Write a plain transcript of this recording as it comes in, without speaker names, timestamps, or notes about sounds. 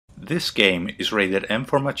This game is rated M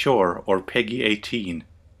for mature or PEGI 18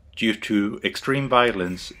 due to extreme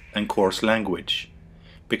violence and coarse language.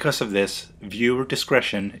 Because of this, viewer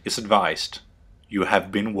discretion is advised. You have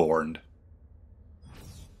been warned.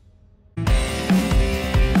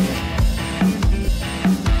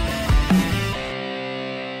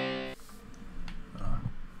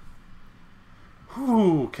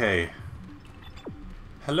 Okay.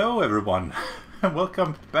 Hello everyone, and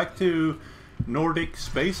welcome back to Nordic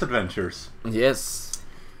Space Adventures. Yes.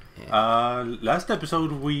 Yeah. Last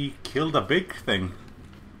episode we killed a big thing.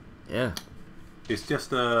 Yeah. It's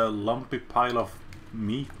just a lumpy pile of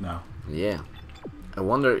meat now. Yeah. I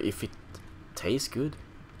wonder if it tastes good.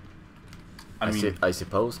 I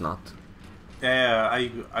suppose not. Yeah,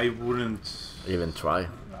 I wouldn't even try.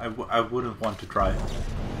 I wouldn't want to try.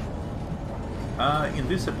 In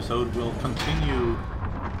this episode we'll continue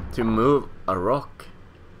to move a rock.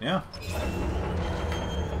 Yeah.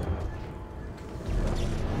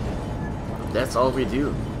 That's all we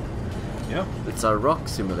do. Yeah. It's a rock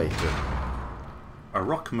simulator. A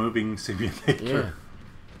rock moving simulator. Yeah.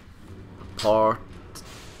 Part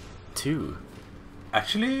 2.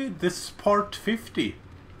 Actually, this is part 50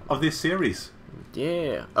 of this series.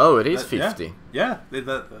 Yeah. Oh, it is 50. Yeah,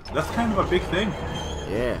 that's kind of a big thing.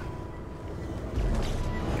 Yeah.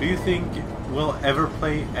 Do you think we'll ever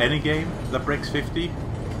play any game that breaks 50?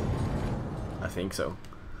 I think so.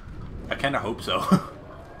 I kind of hope so.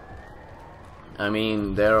 I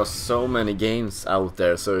mean, there are so many games out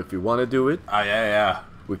there, so if you want to do it, yeah.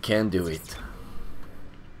 we can do it.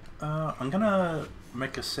 I'm gonna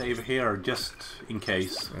make a save here just in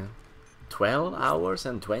case. Yeah. 12 hours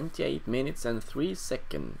and 28 minutes and 3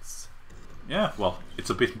 seconds. Yeah, well,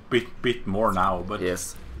 it's a bit more now, but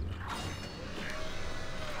yes.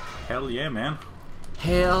 Hell yeah, man.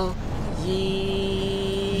 Hell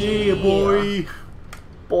yeah. Yeah, boy.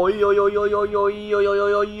 Boy, oi, oi, oi, oi, oi, oi, oi,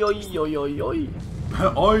 oi, oi, oi, oi, oi.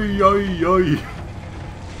 Oi, oi, oi.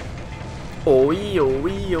 Oi,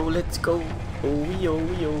 oi, oi, let's go. Oi,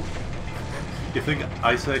 oi, oi. You think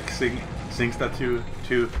Isaac sings that to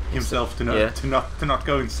himself to not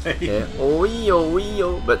go insane? Yeah. Oi, oi,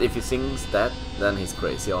 oi. But if he sings that, then he's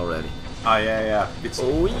crazy already. Yeah. It's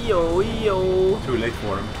oi, oi, oi. Too late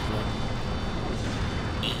for him.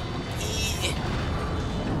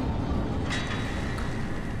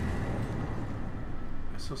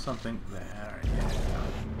 I saw something there. Yeah.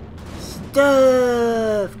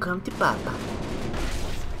 Stuff, come to Papa.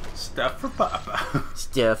 Stuff for Papa.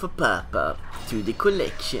 Stuff for Papa to the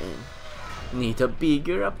collection. Need a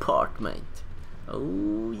bigger apartment.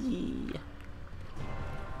 Oh yeah.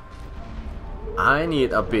 I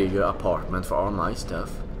need a bigger apartment for all my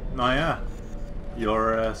stuff. Oh yeah.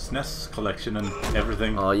 Your SNES collection and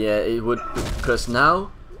everything. Oh yeah, it would, because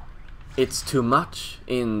now it's too much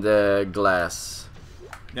in the glass.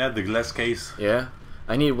 Yeah, the glass case. Yeah,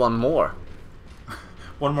 I need one more.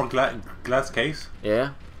 One more glass case?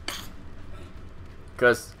 Yeah.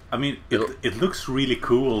 Because I mean, it looks really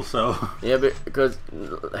cool, so... Yeah, because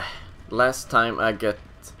last time I get,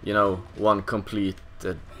 one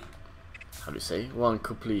completed... How do you say? One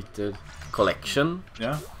completed collection.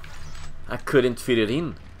 Yeah. I couldn't fit it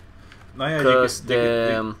in. No,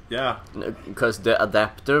 yeah, because the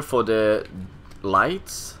adapter for the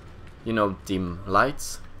lights, dim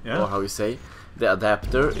lights, or how you say, the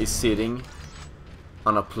adapter is sitting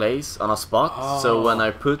on a spot. Oh. So when I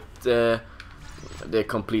put the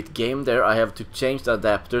complete game there, I have to change the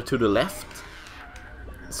adapter to the left.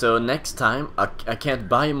 So next time I can't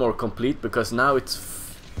buy more complete because now it's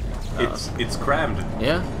crammed.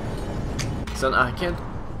 Yeah. So I can't.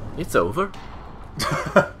 It's over.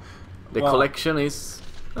 The collection is...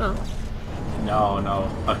 No,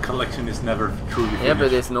 a collection is never truly finished. Yeah,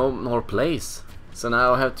 but there's no more place. So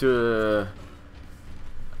now I have to...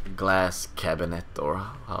 glass cabinet, or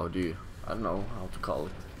how do you... I don't know how to call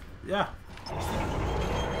it. Yeah.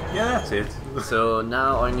 Yeah, that's it. So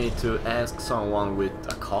now I need to ask someone with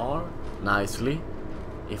a car, nicely,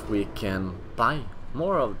 if we can buy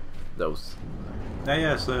more of those.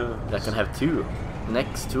 Yeah, so... I can have two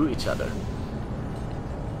next to each other.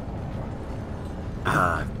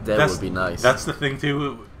 That would be nice. That's the thing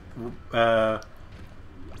too.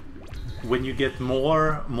 When you get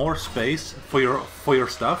more space for your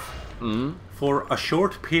stuff, for a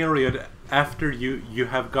short period after you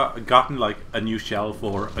have gotten like a new shelf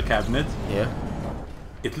or a cabinet,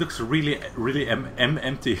 it looks really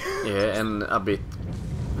empty. Yeah, and a bit,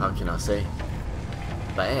 how can I say,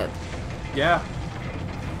 bad. Yeah.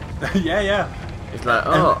 yeah. It's like,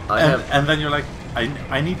 and then you're like,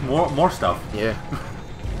 I need more stuff. Yeah.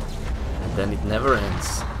 And then it never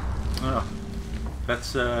ends. Oh.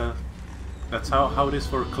 That's how it is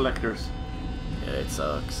for collectors. Yeah, it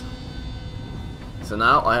sucks. So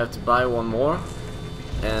now I have to buy one more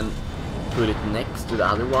and put it next to the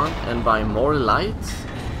other one and buy more lights.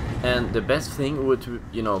 And the best thing would to,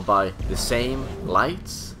 you know, buy the same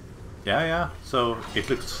lights. Yeah. So it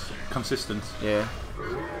looks consistent. Yeah.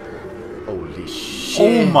 Holy shit!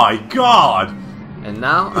 Oh my god! And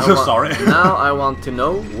now Sorry. Now I want to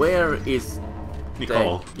know where is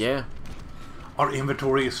Nicole. Yeah. Our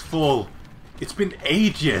inventory is full. It's been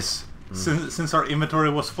ages since our inventory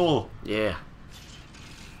was full. Yeah.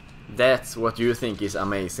 That's what you think is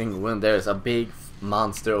amazing, when there's a big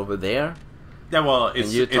monster over there. Yeah, well,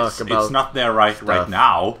 it's not there right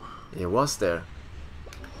now. It was there.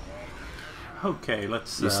 Okay,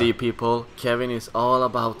 let's... You see, people, Kevin is all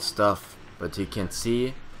about stuff, but you can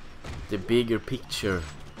see the bigger picture.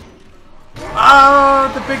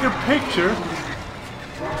 Ah, the bigger picture?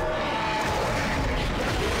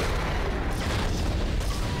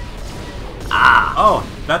 Ah! Oh,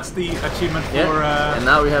 that's the achievement for... and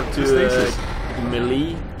now we have to stasis.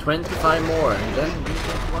 melee 25 more, and then we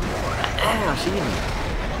get one more. Achievement.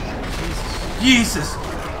 Jesus!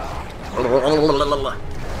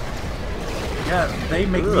 Yeah, they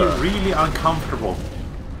make me really uncomfortable.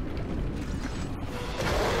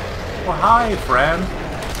 Oh, hi, friend.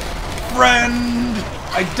 Friend!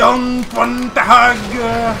 I don't want to hug!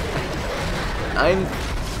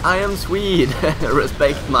 I am Swede.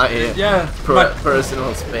 Respect my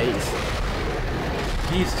personal space.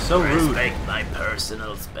 He's so rude. Respect my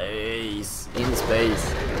personal space. In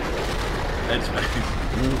space. Dead space.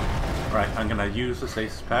 Right, I'm gonna use the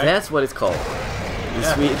stasis pack. That's what it's called. The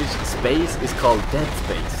Swedish space is called dead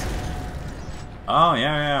space. Oh,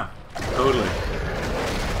 yeah. Totally.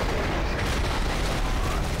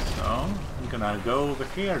 So, I'm gonna go over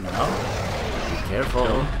here now. Be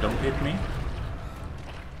careful. Don't hit me.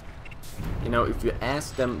 You know, if you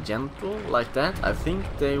ask them gentle like that, I think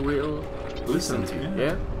they will listen to you.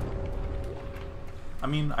 Yeah? I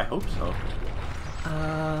mean, I hope so.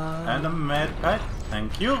 And a med pack.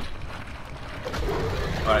 Thank you.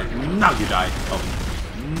 Alright, now you die. Oh,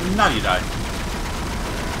 now you die.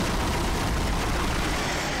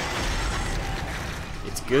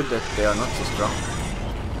 It's good that they are not so strong.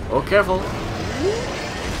 Oh, careful!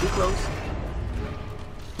 Too close.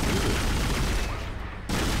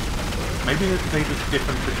 Maybe they look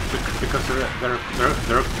different because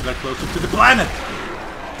they're closer to the planet.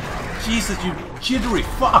 Jesus, you jittery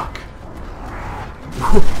fuck!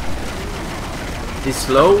 He's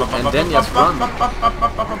slow and then just run.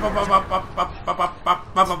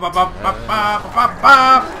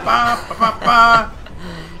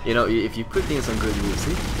 You know, if you put in some good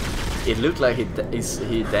music, it looked like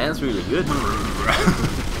he danced really good.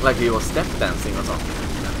 Like he was step dancing or something.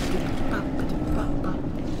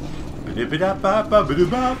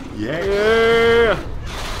 Yeah!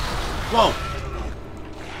 Whoa!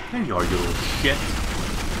 There you are, you little shit.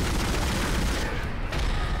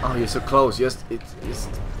 Oh, you're so close. Just it's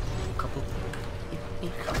a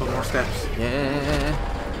couple more steps. Yeah.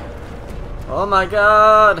 Oh my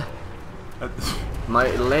god. My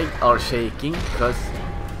legs are shaking because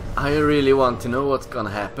I really want to know what's gonna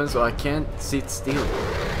happen, so I can't sit still.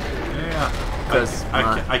 Yeah. Because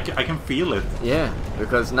I can feel it. Yeah,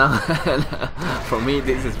 because now for me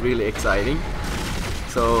this is really exciting.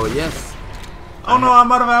 So yes. Oh no,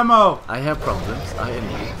 I'm out of ammo. I have problems. I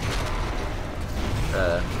admit.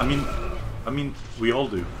 I mean, we all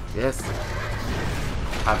do. Yes.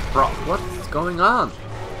 What's going on?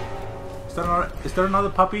 Is there another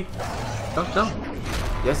puppy? Don't know.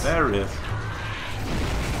 Yes. There it is.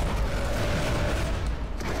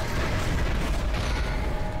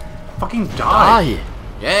 Fucking die!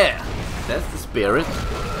 Yeah! That's the spirit.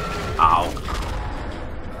 Ow.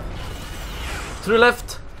 To the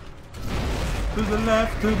left! To the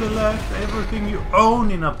left, everything you own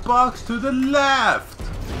in a box to the left!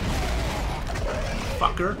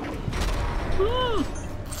 Fucker. Oh,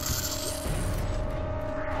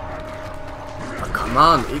 come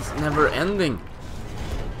on, it's never ending.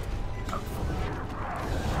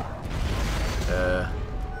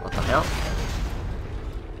 What the hell?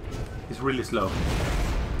 He's really slow.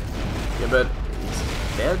 Yeah, but it's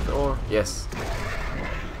dead or? Yes.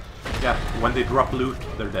 Yeah, when they drop loot,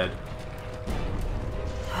 they're dead.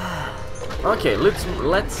 Okay, let's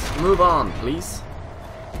move on, please.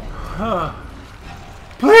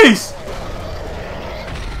 Please!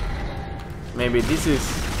 Maybe this is,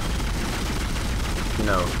 you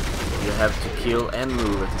know, you have to kill and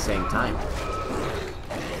move at the same time.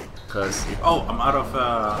 Cause oh, I'm out of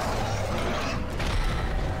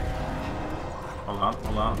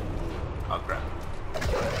hold on. Oh crap.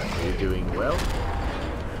 Are you doing well?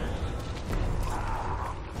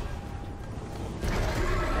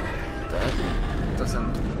 That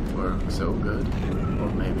doesn't work so good. Or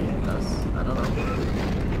maybe it does. I don't know.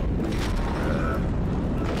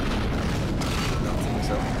 Don't think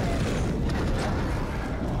so.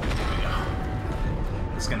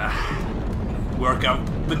 It's gonna work out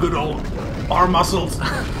the good old arm muscles.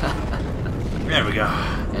 There we go.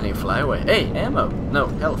 Any flyaway? Hey, ammo! No,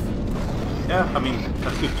 health. Yeah, I mean,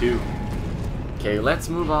 that's good too. Okay, let's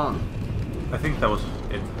move on. I think that was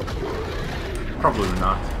it. Probably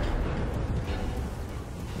not.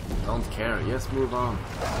 Don't care, yes, move on.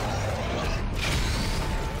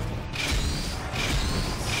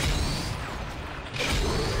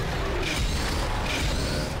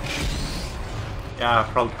 Yeah,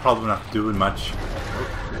 probably not doing much.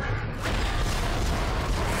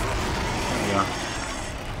 Yeah.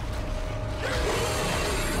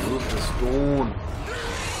 Move the stone.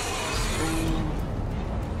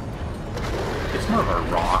 It's more of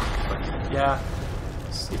a rock, but yeah.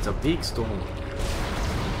 It's a big stone.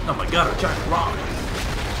 Oh my god, a giant rock!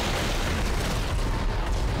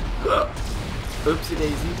 Oopsie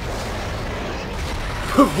daisy.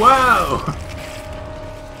 Wow!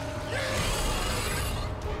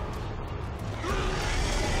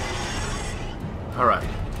 Alright.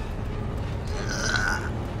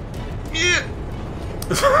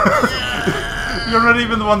 You're not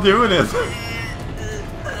even the one doing it!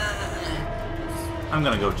 I'm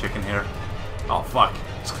gonna go check in here. Oh fuck,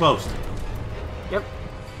 it's closed. Yep.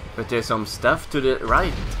 But there's some stuff to the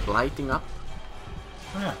right, lighting up.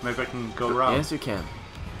 Oh yeah, maybe I can go around. Yes, you can.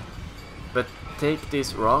 But take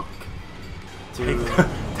this rock to...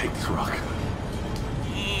 Take this rock.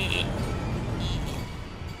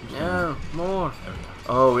 Yeah, more.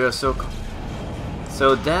 Oh, we are so...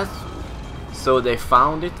 So that... So they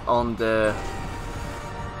found it on the...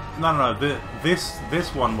 No, this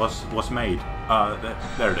one was made.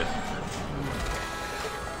 There it is.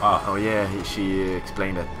 Oh yeah, she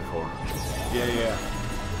explained that before. Yeah.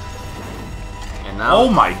 And now... Oh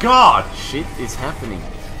my god! Shit is happening.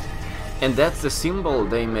 And that's the symbol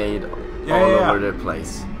they made Yeah, all yeah. over the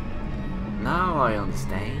place. Now I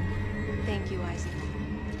understand. Thank you, Isaac.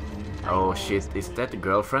 Oh shit, is that the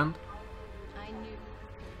girlfriend? I knew.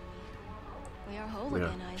 We are whole We are,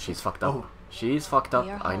 again, Isaac. she's fucked up. Oh. She's fucked up.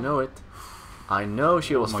 We are I whole. know it. I know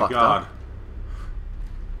she was Oh my fucked god. up.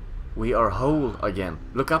 We are whole again.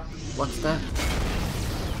 Look up. What's that?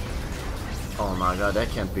 Oh my god, that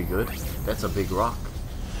can't be good. That's a big rock.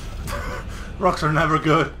 Rocks are never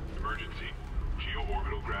good. Emergency.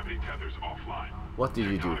 Geo-orbital gravity tethers offline. What did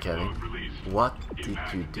you do, Kevin? Load release. What did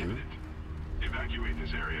Impact you do? imminent. Evacuate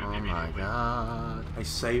this area Oh my immediately. god. I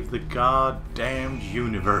saved the goddamned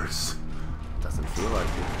universe. Doesn't feel like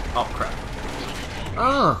it. Oh crap.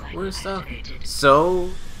 Oh, we're stuck.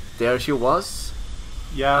 So, there she was.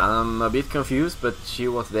 Yeah, I'm a bit confused, but she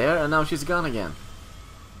was there and now she's gone again.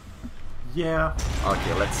 yeah.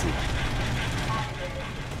 Okay, let's see.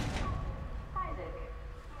 Isaac,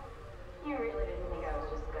 you really didn't think I was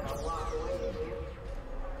just gonna walk away, did you?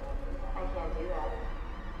 I can't do that.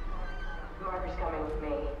 Marker's coming with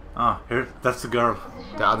me. Ah, here, that's the girl.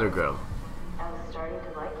 The other girl. I was starting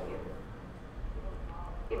to like you.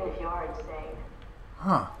 Even if you are insane.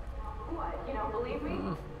 Huh. What, you don't believe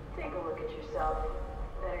me? Take a look at yourself.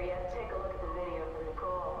 Better yet, take a look at the video from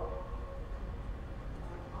Nicole.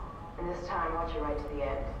 And this time, watch it right to the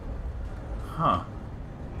end. Huh.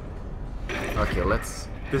 Okay, let's...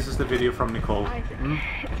 This is the video from Nicole. Isaac,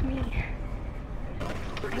 it's me.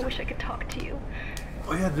 I wish I could talk to you.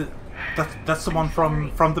 Oh yeah, that's the one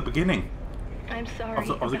from the beginning. I'm sorry Of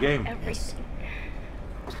the about game. everything.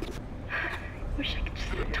 I wish I could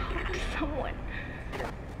just talk to someone.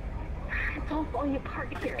 It's all falling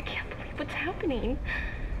apart here. I can't believe what's happening.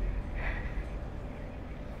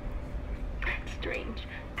 It's strange.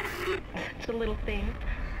 Such a little thing.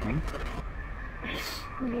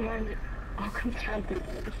 Meanwhile, it all comes down to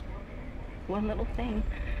this one little thing.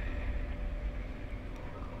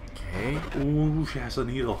 Okay. Ooh, she has a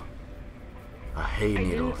needle. I hate I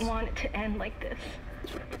needles. didn't want it to end like this.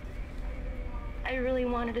 I really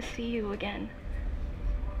wanted to see you again.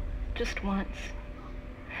 Just once.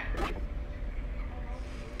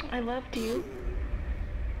 I loved you.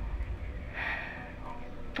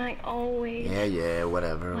 I always Yeah,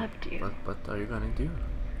 whatever. loved you. What are you gonna do?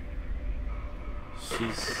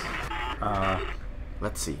 She's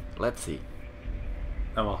Let's see.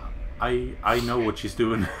 oh, well, I know what she's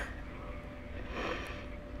doing.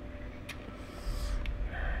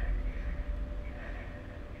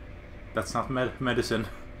 That's not medicine.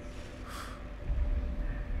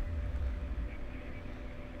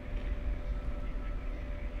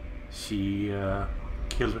 she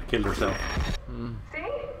killed herself. See?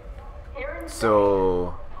 You're insane.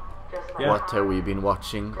 So, Just like Yeah. what have we been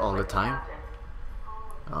watching all the time?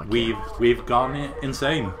 Okay. We've gone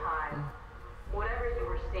insane. time. Whatever you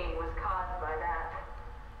were seeing was caused by that.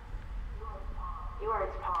 You are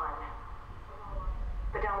its pawn.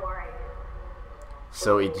 But don't worry.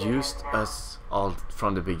 So it used us all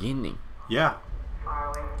from the beginning. Far Yeah,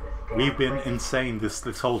 away from this damn we've been place. insane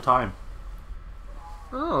this whole time.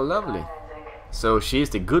 Oh, lovely. Isaac. So she's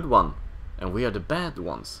the good one, and we are the bad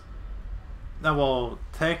ones. Now, well,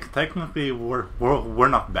 technically we're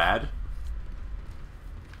not bad.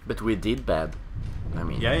 But we did bad. I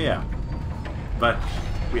mean, Yeah, but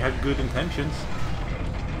we had good intentions.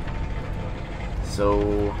 so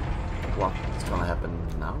what's gonna happen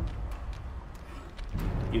now?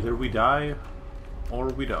 Either we die or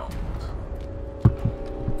we don't.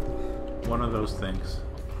 One of those things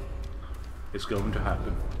is going to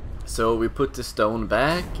happen. So we put the stone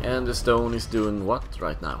back, and the stone is doing what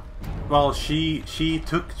right now? Well, she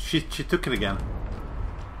took it again.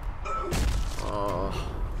 Oh.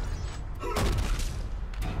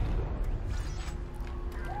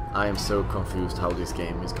 I am so confused how this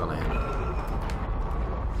game is gonna end.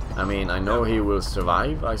 I mean, I know he will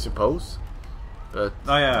survive, I suppose, but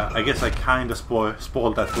Oh yeah, I guess I kind of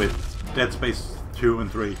spoiled that with Dead Space 2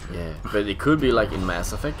 and 3. yeah, but it could be like in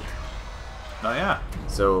Mass Effect. Oh yeah,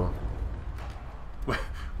 So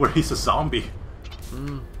where he's a zombie.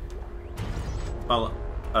 Hmm. Well,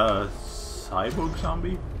 a cyborg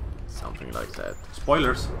zombie? something like that.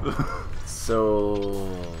 Spoilers. So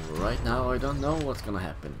right now I don't know what's gonna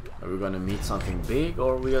happen. Are we gonna meet something big,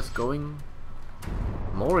 or are we just going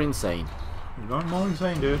more insane? You're going more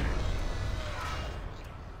insane, dude.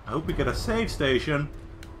 I hope we get a save station.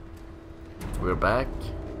 We're back.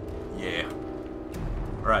 Yeah.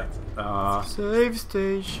 Right. Save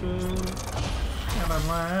station. Gotta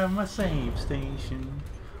have my save station.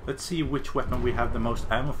 Let's see which weapon we have the most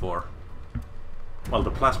ammo for. Well,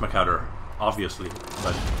 the plasma cutter, obviously,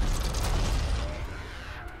 but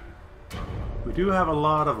we do have a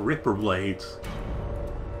lot of ripper blades.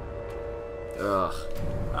 Ugh.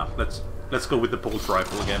 Let's go with the pulse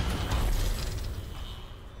rifle again.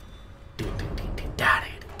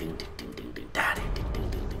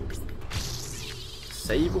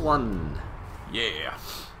 Save one. Yeah.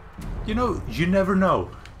 You know, you never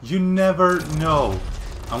know. You never know.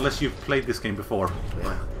 Unless you've played this game before.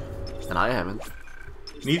 Yeah. And I haven't.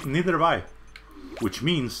 Neither have I. Which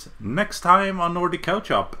means, next time on Nordic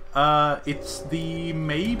Couch Up, it's the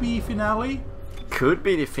maybe finale? Could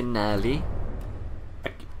be the finale.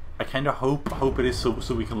 I kind of hope it is so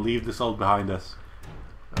we can leave this all behind us.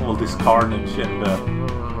 All this carnage and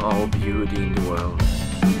All beauty in the world.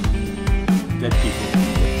 dead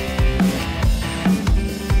people.